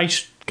he's an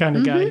ice kind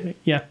of guy.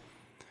 Yeah.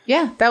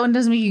 Yeah, that one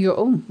doesn't make you go,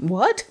 oh,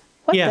 what?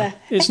 What yeah,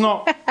 it's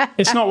not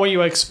what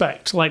you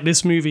expect. Like,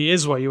 this movie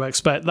is what you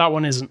expect. That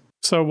one isn't.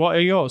 So what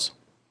are yours?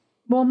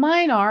 Well,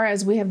 mine are,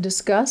 as we have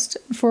discussed,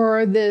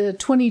 for the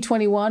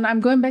 2021,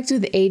 I'm going back to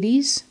the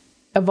 80s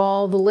of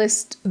all the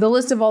list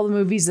of all the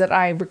movies that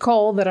I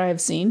recall that I have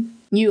seen.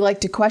 You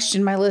like to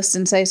question my list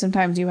and say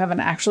sometimes you haven't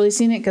actually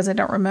seen it because I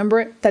don't remember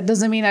it. That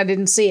doesn't mean I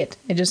didn't see it.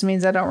 It just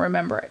means I don't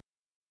remember it.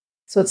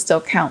 So it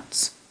still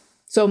counts.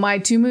 So my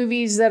 2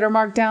 movies that are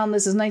marked down,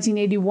 this is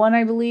 1981,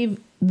 I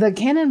believe. The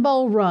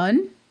Cannonball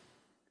Run,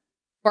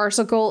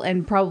 farcical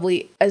and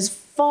probably as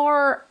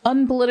far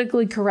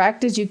unpolitically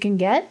correct as you can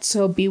get.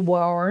 So be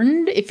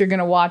warned if you're going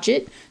to watch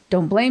it.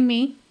 Don't blame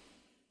me.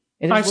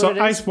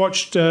 I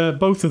watched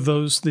both of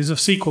those. There's a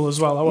sequel as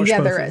well. I watched both.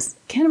 Yeah, there is.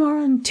 Cannonball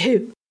Run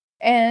 2.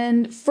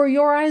 And For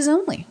Your Eyes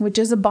Only, which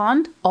is a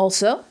Bond,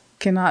 also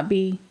cannot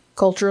be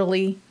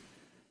culturally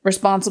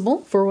responsible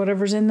for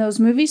whatever's in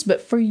those movies,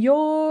 but For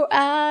Your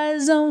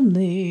Eyes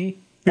Only.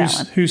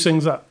 Who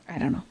sings that? I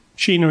don't know.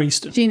 Sheena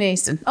Easton. Sheena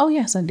Easton. Oh,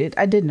 yes, I did.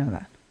 I did know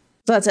that.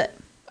 So that's it.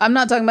 I'm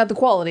not talking about the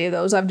quality of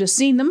those. I've just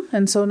seen them,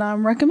 and so now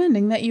I'm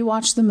recommending that you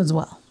watch them as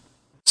well.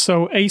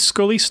 So,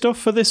 Scully stuff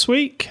for this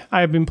week.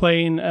 I've been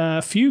playing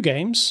a few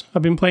games.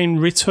 I've been playing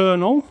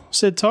Returnal,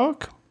 Sid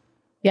Talk.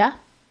 Yeah,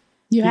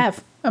 you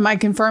have. Am I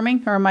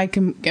confirming, or am I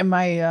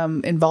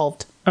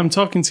involved? I'm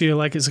talking to you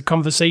like it's a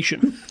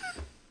conversation.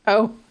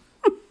 Oh.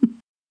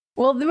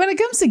 Well, when it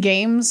comes to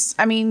games,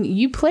 I mean,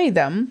 you play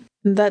them.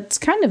 That's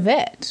kind of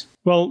it.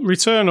 Well,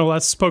 Returnal, I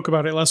spoke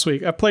about it last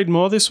week. I played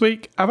more this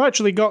week. I've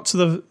actually got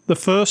to the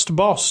first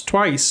boss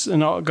twice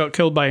and I got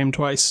killed by him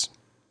twice.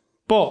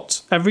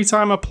 But every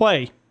time I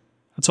play,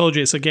 I told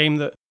you it's a game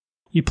that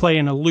you play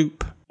in a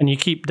loop and you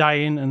keep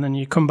dying and then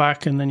you come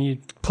back and then you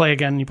play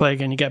again, you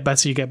get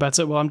better, you get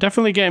better. Well, I'm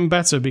definitely getting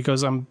better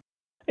because I'm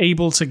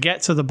able to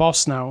get to the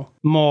boss now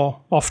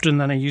more often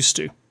than I used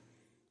to.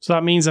 So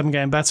that means I'm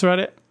getting better at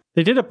it.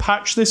 They did a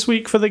patch this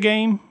week for the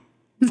game.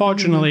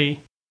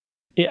 Fortunately,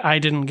 I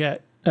didn't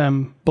get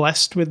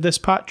blessed with this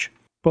patch.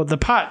 But the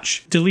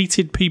patch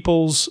deleted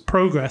people's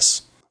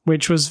progress,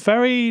 which was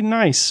very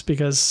nice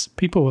because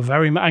people were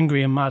very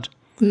angry and mad.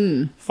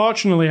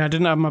 Fortunately, I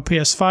didn't have my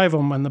PS5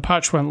 on when the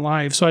patch went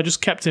live, so I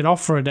just kept it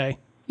off for a day.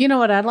 You know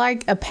what? I'd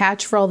like a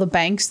patch for all the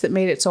banks that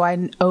made it so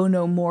I owe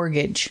no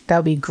mortgage. That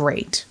would be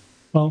great.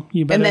 Well,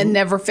 you better... And then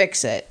never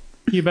fix it.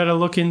 You better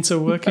look into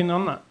working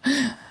on that.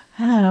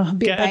 Oh,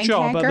 get a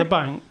job at the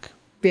bank.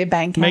 Be a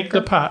bank hacker. Make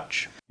the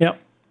patch. Yep.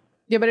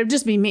 Yeah, but it'd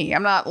just be me.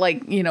 I'm not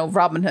like,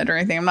 Robin Hood or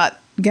anything. I'm not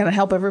going to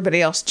help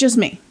everybody else. Just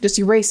me. Just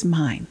erase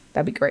mine.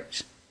 That'd be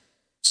great.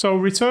 So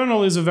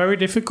Returnal is a very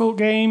difficult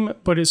game,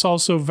 but it's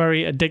also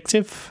very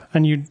addictive.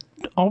 And you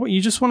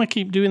just want to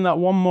keep doing that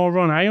one more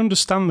run. I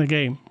understand the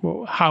game,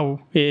 how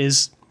it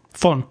is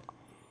fun.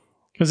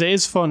 Because it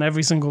is fun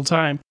every single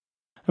time.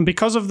 And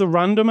because of the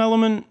random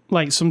element,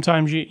 like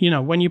sometimes,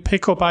 when you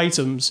pick up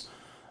items,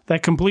 they're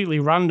completely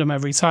random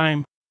every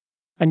time.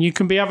 And you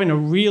can be having a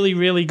really,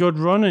 really good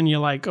run and you're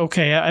like,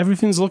 okay,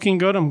 everything's looking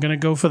good. I'm going to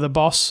go for the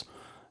boss.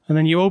 And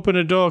then you open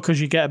a door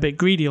because you get a bit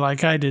greedy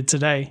like I did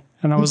today.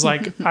 And I was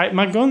like,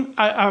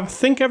 I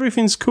think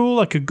everything's cool.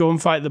 I could go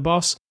and fight the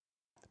boss.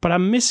 but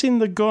I'm missing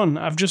the gun.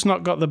 I've just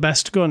not got the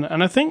best gun.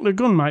 And I think the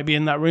gun might be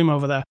in that room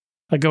over there.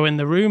 I go in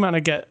the room and I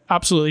get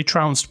absolutely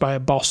trounced by a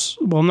boss.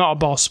 Well, not a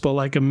boss, but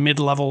like a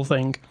mid-level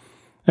thing.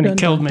 And it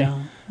killed me.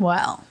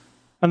 Wow.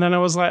 And then I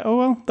was like, oh,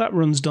 well, that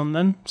run's done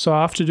then. So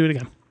I have to do it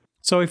again.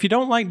 So if you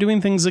don't like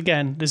doing things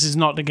again, this is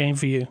not the game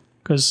for you.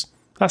 Because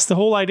that's the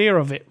whole idea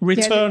of it.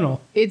 Returnal.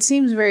 Yeah, it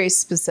seems very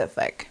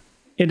specific.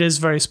 It is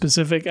very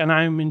specific, and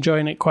I'm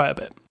enjoying it quite a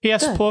bit.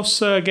 PS Good. Plus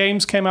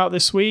games came out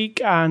this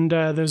week, and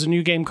there's a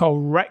new game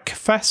called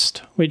Wreckfest,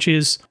 which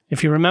is,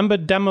 if you remember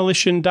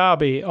Demolition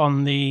Derby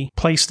on the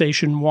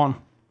PlayStation 1,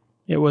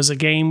 it was a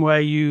game where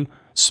you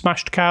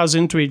smashed cars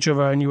into each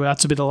other and you had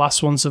to be the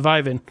last one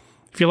surviving.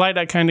 If you like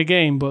that kind of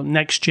game, but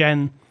next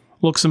gen,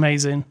 looks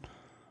amazing,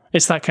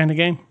 it's that kind of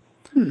game.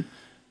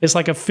 It's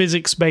like a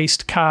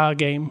physics-based car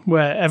game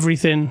where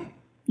everything,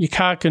 your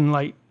car can,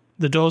 like,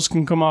 the doors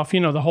can come off,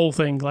 the whole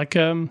thing, like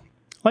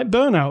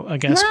Burnout, I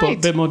guess, but a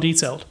bit more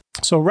detailed.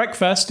 So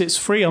Wreckfest, it's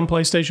free on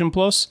PlayStation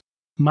Plus.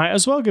 Might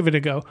as well give it a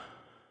go.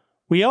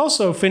 We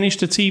also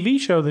finished a TV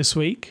show this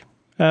week,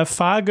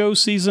 Fargo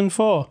Season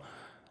 4.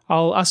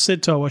 I'll ask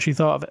Sidto what she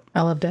thought of it.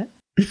 I loved it.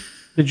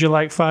 Did you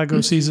like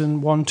Fargo Season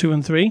 1, 2,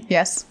 and 3?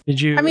 Yes.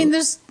 Did you? I mean,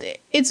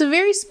 it's a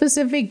very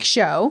specific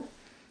show,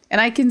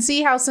 and I can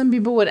see how some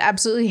people would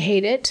absolutely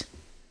hate it.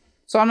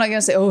 So I'm not going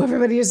to say, oh,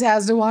 everybody just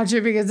has to watch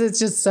it because it's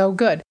just so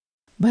good.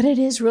 But it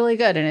is really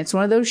good, and it's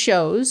one of those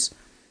shows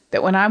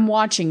that when I'm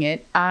watching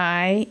it,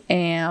 I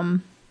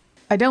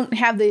don't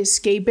have the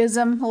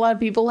escapism a lot of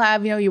people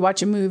have. You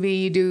watch a movie,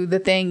 you do the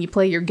thing, you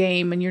play your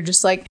game, and you're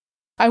just like,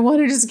 I want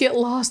to just get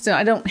lost. And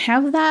I don't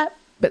have that.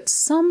 But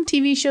some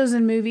TV shows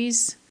and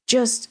movies,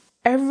 just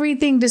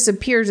everything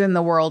disappears in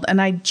the world,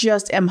 and I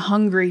just am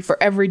hungry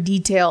for every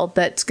detail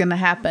that's going to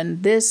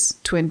happen. This,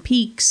 Twin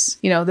Peaks,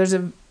 there's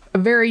a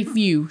very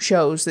few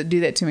shows that do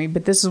that to me,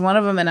 but this is one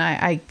of them, and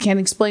I can't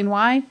explain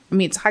why. I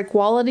mean, it's high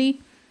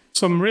quality.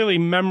 Some really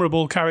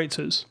memorable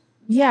characters.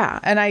 Yeah,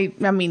 and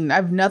I mean, I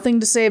have nothing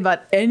to say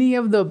about any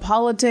of the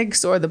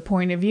politics or the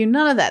point of view.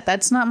 None of that.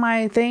 That's not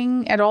my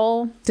thing at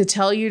all, to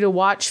tell you to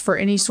watch for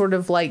any sort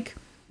of, like,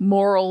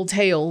 moral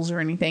tales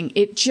or anything.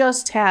 It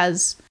just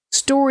has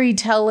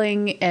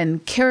storytelling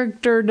and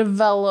character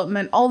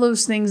development, all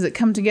those things that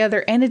come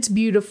together, and it's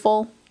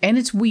beautiful, and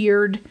it's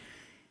weird,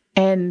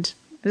 and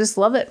I just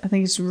love it. I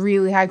think it's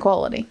really high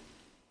quality.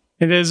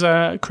 It is.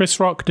 Chris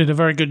Rock did a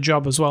very good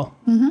job as well.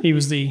 Mm-hmm. He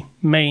was the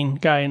main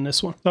guy in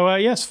this one. So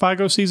yes,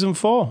 Fargo Season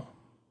 4.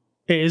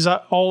 It is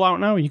all out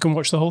now. You can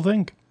watch the whole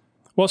thing.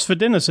 What's for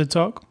dinner, Sid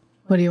Talk?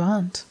 What do you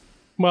want?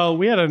 Well,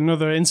 we had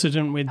another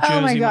incident with Jersey Mike's.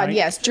 Oh my God,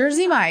 yes.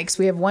 Jersey Mike's.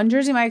 We have one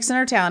Jersey Mike's in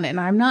our town, and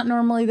I'm not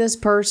normally this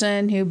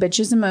person who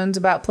bitches and moans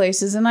about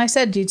places. And I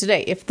said to you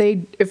today, if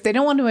they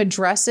don't want to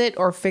address it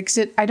or fix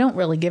it, I don't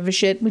really give a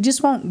shit. We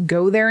just won't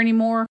go there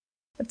anymore.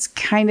 That's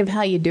kind of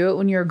how you do it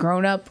when you're a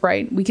grown-up,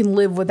 right? We can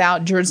live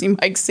without Jersey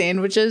Mike's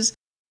sandwiches.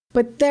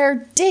 But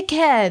they're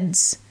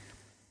dickheads.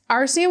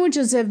 Our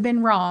sandwiches have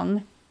been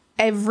wrong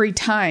every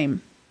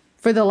time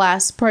for the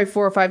last probably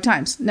 4 or 5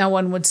 times. Now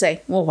one would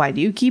say, well, why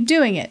do you keep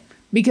doing it?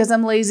 Because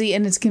I'm lazy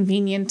and it's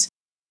convenient.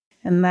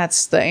 And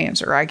that's the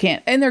answer. I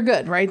can't. And they're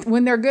good, right?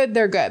 When they're good,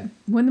 they're good.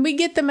 When we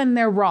get them and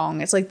they're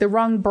wrong, it's like the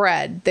wrong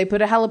bread. They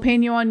put a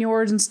jalapeno on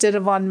yours instead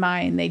of on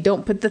mine. They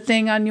don't put the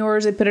thing on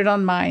yours. They put it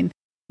on mine.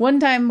 One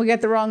time we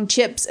got the wrong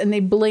chips and they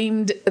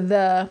blamed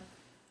the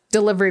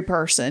delivery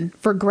person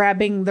for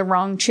grabbing the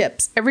wrong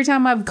chips. Every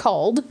time I've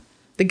called,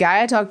 the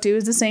guy I talked to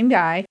is the same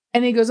guy.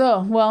 And he goes,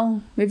 oh,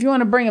 well, if you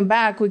want to bring them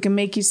back, we can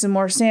make you some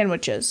more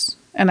sandwiches.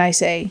 And I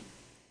say,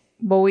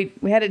 well, we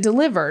had it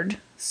delivered.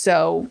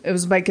 So it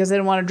was because I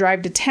didn't want to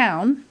drive to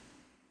town.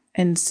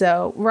 And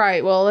so,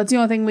 right, well, that's the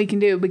only thing we can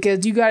do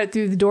because you got it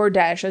through the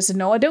DoorDash. I said,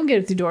 no, I don't get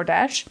it through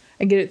DoorDash.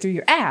 I get it through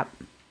your app.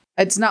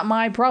 It's not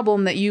my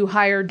problem that you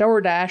hire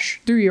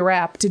DoorDash through your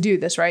app to do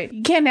this, right?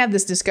 You can't have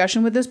this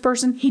discussion with this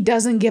person. He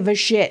doesn't give a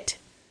shit.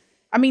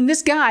 I mean,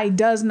 this guy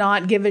does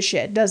not give a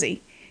shit, does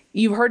he?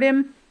 You've heard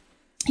him.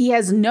 He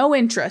has no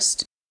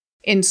interest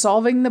in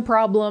solving the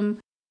problem,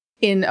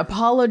 in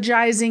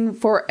apologizing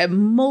for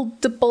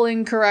multiple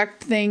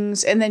incorrect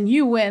things. And then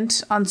you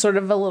went on sort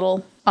of a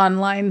little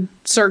online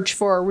search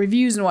for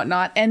reviews and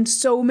whatnot. And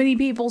so many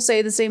people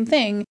say the same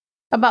thing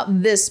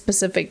about this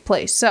specific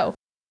place. So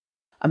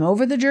I'm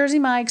over the Jersey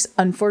Mike's.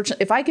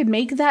 Unfortunately, if I could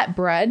make that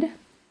bread,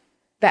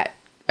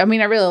 I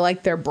really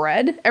like their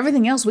bread.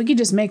 Everything else, we could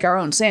just make our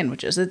own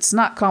sandwiches. It's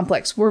not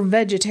complex. We're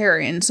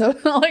vegetarian, so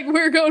it's not like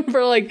we're going for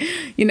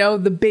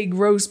the big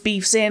roast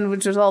beef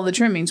sandwich with all the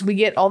trimmings. We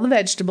get all the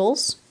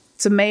vegetables,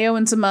 some mayo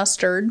and some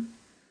mustard,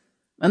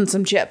 and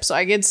some chips.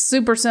 Like, it's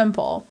super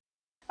simple.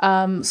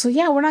 So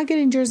yeah, we're not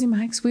getting Jersey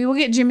Mike's. We will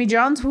get Jimmy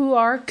John's, who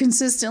are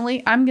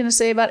consistently, I'm going to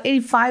say, about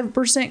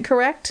 85%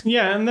 correct.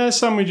 Yeah, and their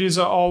sandwiches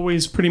are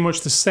always pretty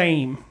much the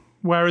same.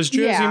 Whereas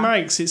Jersey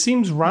Mike's, it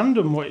seems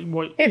random.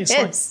 What it's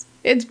like.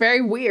 It's very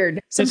weird.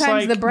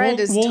 Sometimes the bread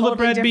is totally different. Will the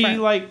bread be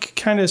like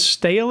kind of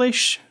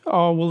stale-ish,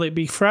 or will it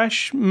be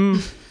fresh?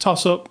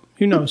 Toss up.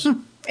 Who knows?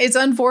 It's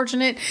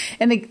unfortunate,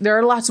 and there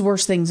are lots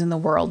worse things in the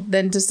world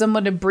than to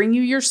someone to bring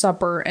you your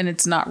supper and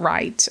it's not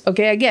right.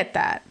 Okay, I get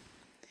that.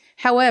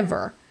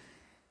 However,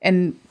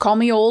 and call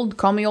me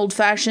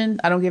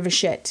old-fashioned, I don't give a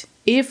shit.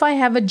 If I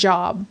have a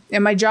job,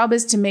 and my job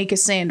is to make a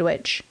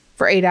sandwich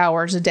for 8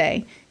 hours a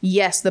day,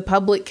 yes, the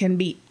public can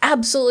be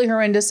absolutely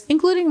horrendous,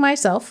 including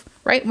myself,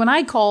 right? When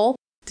I call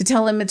to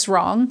tell him it's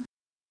wrong,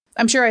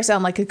 I'm sure I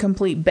sound like a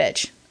complete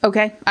bitch.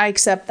 Okay, I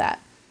accept that.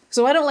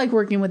 So I don't like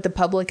working with the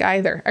public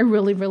either. I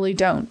really, really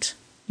don't.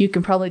 You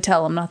can probably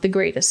tell I'm not the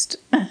greatest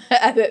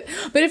at it.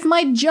 But if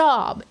my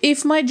job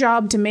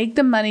to make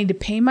the money to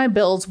pay my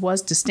bills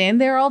was to stand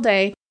there all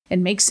day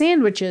and make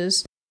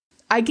sandwiches,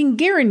 I can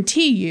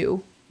guarantee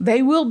you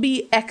they will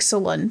be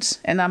excellent.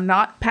 And I'm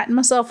not patting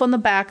myself on the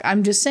back.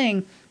 I'm just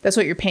saying that's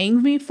what you're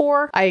paying me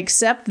for. I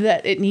accept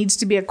that it needs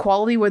to be a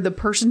quality where the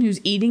person who's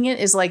eating it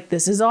is like,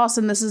 this is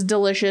awesome, this is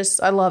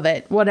delicious, I love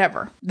it,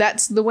 whatever.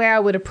 That's the way I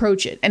would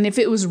approach it. And if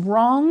it was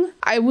wrong,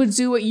 I would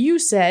do what you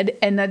said,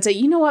 and I'd say,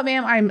 you know what,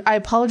 ma'am, I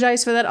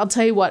apologize for that. I'll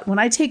tell you what, when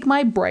I take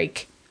my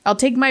break, I'll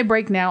take my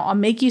break now, I'll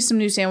make you some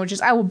new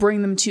sandwiches, I will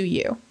bring them to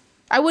you.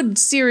 I would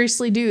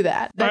seriously do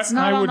that. That's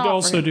not on offer. I would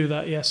also do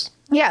that, yes.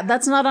 Yeah,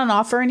 that's not on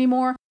offer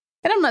anymore.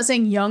 And I'm not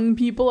saying young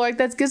people like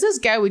that, because this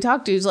guy we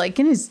talked to is like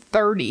in his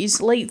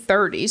 30s, late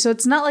 30s. So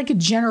it's not like a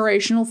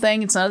generational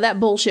thing. It's none of that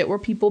bullshit where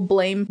people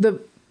blame the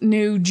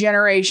new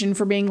generation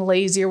for being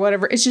lazy or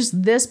whatever. It's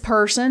just this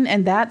person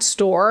and that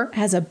store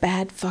has a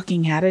bad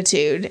fucking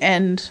attitude.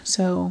 And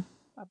so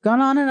I've gone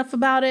on enough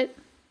about it.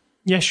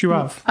 Yes, you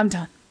have. I'm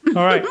done.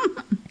 All right.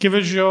 Give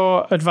us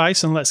your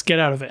advice and let's get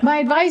out of it. My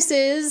advice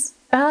is,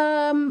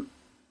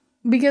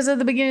 because at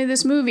the beginning of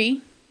this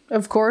movie,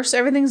 of course,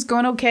 everything's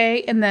going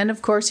okay. And then,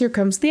 of course, here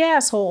comes the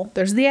asshole.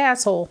 There's the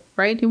asshole,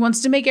 right? Who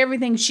wants to make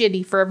everything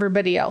shitty for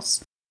everybody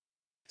else.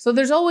 So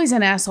there's always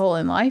an asshole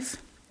in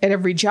life, at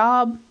every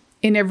job,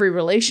 in every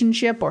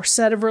relationship or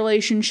set of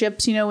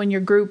relationships, you know, in your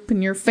group,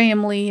 in your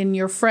family, in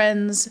your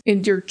friends,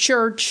 in your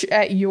church,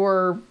 at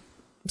your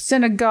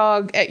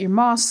synagogue, at your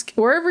mosque,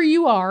 wherever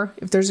you are.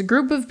 If there's a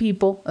group of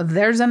people,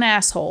 there's an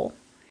asshole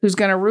who's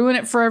going to ruin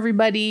it for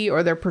everybody,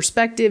 or their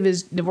perspective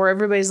is where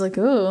everybody's like,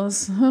 oh,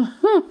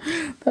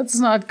 that's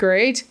not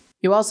great.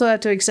 You also have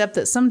to accept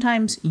that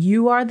sometimes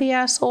you are the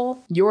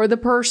asshole. You're the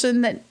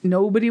person that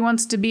nobody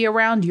wants to be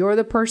around. You're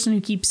the person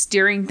who keeps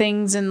steering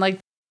things in like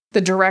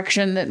the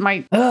direction that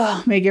might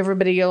make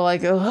everybody go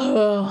like,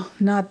 oh,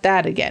 not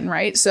that again,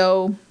 right?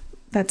 So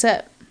that's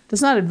it.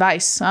 That's not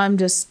advice. I'm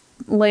just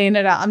laying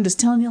it out. I'm just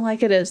telling you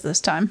like it is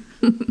this time.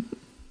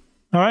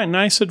 All right,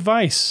 nice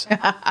advice.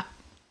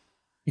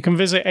 You can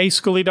visit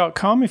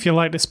ascully.com if you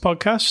like this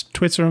podcast.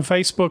 Twitter and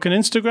Facebook and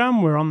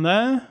Instagram, we're on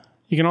there.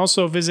 You can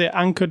also visit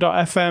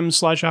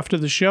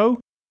anchor.fm/aftertheshow.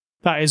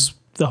 That is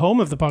the home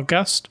of the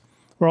podcast.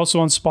 We're also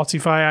on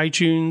Spotify,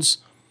 iTunes,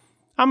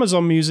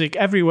 Amazon Music,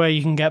 everywhere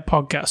you can get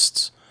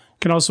podcasts. You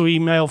can also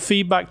email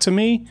feedback to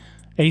me,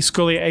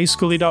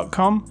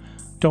 ascully@ascully.com.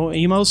 Don't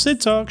email Sid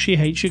Talk, she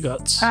hates your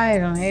guts. I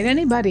don't hate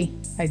anybody.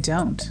 I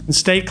don't. And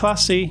stay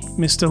classy,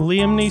 Mr.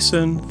 Liam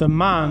Neeson, the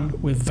man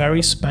with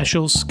very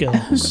special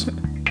skills.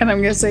 And I'm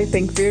going to say,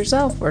 think for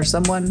yourself, or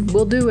someone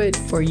will do it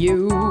for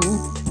you.